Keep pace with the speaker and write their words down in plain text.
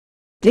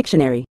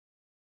Dictionary.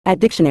 At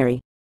dictionary.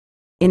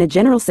 In a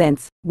general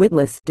sense,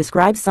 witless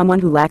describes someone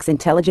who lacks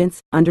intelligence,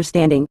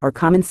 understanding, or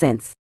common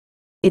sense.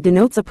 It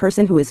denotes a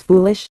person who is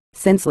foolish,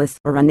 senseless,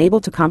 or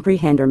unable to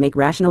comprehend or make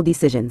rational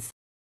decisions.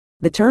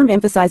 The term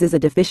emphasizes a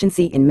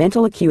deficiency in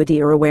mental acuity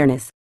or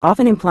awareness,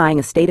 often implying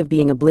a state of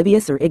being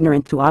oblivious or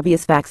ignorant to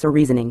obvious facts or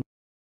reasoning.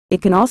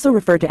 It can also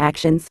refer to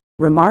actions,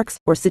 remarks,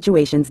 or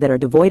situations that are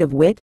devoid of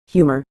wit,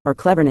 humor, or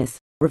cleverness,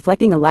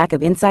 reflecting a lack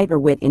of insight or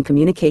wit in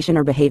communication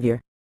or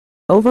behavior.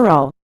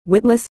 Overall,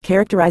 witless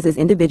characterizes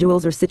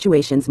individuals or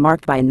situations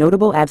marked by a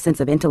notable absence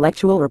of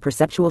intellectual or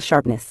perceptual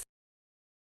sharpness.